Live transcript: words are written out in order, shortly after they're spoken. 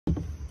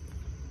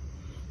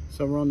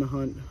So we're on the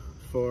hunt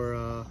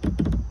for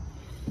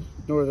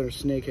Northern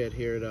Snakehead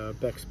here at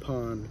Becks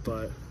Pond,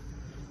 but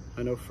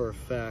I know for a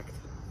fact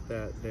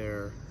that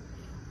there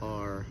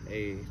are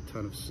a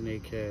ton of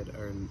snakehead,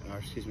 or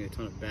excuse me, a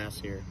ton of bass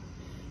here.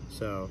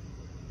 So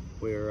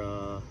we're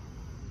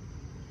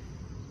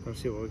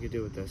let's see what we can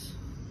do with this.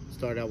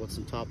 Start out with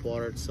some top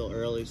water. It's still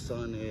early.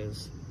 Sun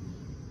is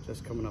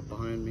just coming up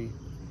behind me,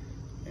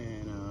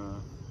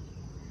 and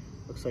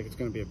looks like it's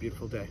going to be a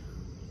beautiful day.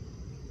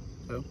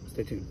 So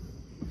stay tuned.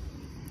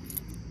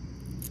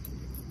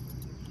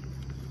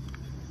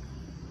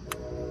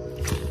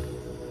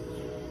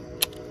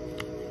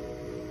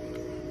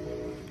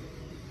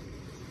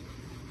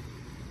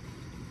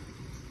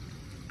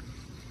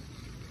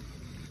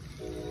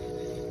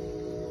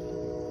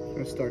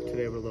 I'm going to start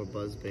today with a little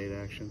buzz bait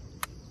action.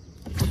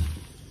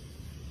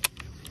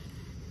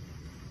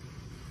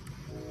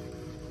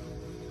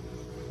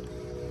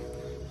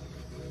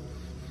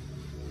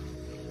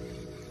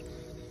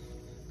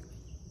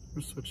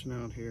 We're switching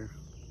out here.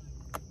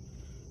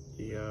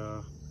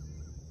 The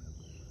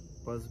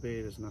buzz bait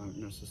is not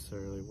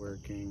necessarily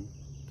working.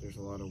 There's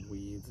a lot of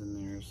weeds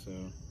in there, so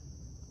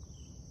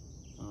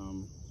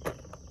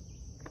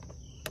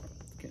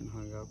it's getting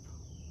hung up.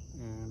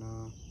 And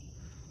I'm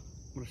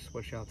gonna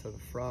switch out to the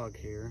frog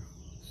here,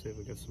 see if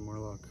we get some more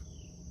luck.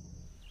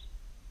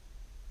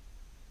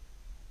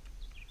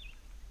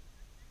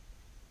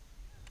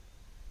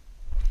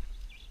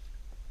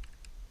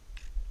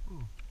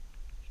 Oh,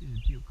 she's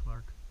a cute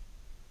Clark.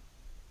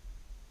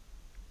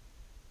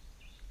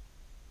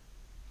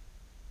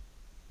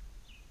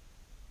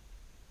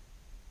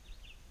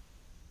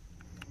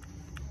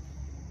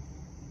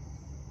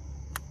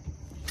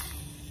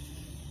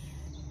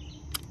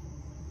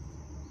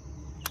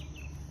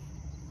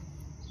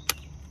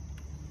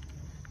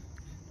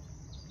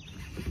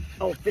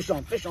 Oh, fish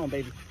on,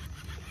 baby.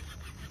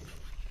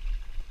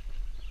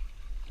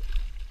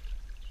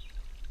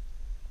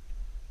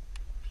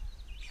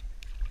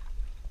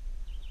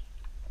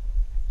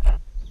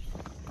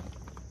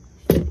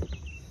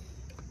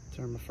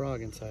 Turn my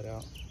frog inside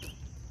out.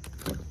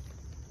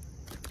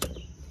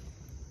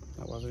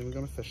 I wasn't even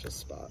gonna fish this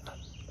spot.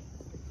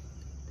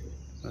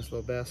 Nice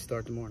little bass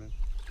start the morning.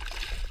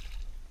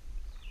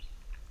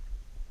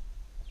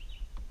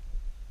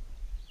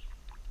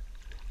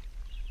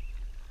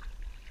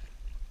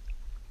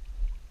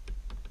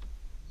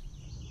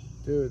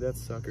 Dude, that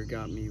sucker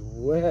got me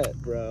wet,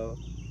 bro.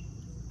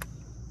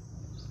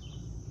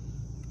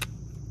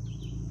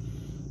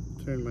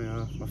 Turn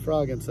my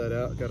frog inside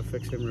out. Gotta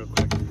fix him real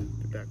quick.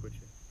 Be back with you.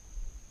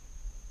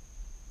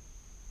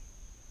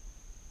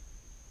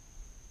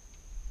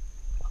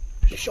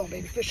 Fish on,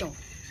 baby, fish on.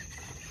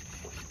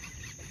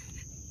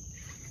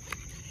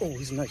 Oh,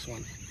 he's a nice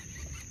one.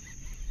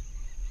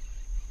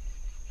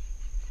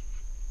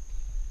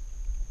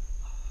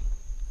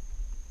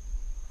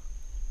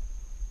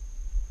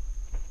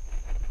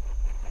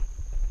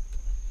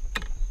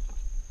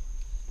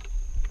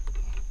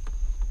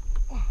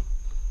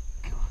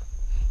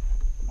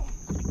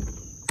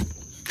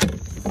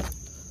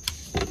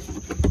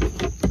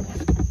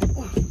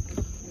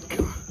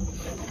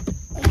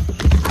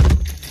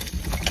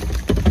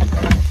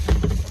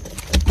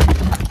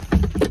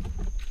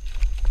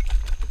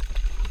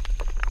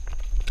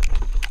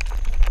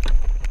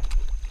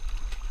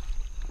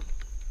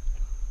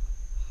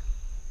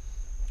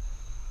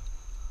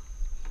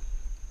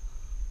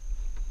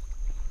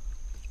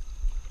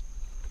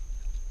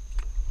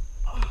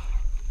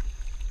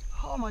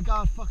 Oh my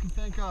God, fucking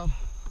thank God.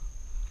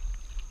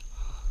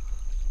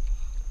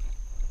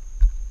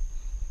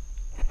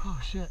 Oh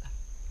shit.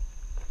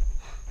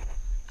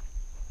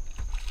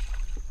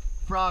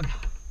 Frog.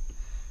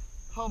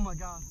 Oh my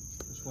God.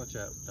 Just watch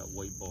out that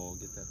white ball,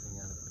 get that thing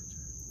out of the picture.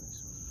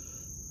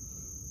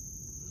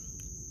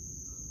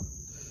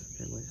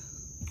 Nice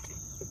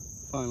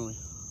one.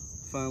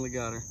 Finally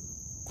got her.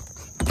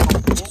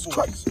 Jesus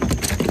Christ.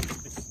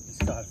 This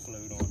guy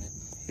float on it.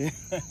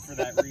 Yeah. For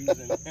that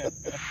reason.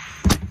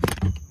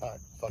 Alright,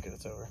 fuck it,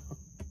 it's over.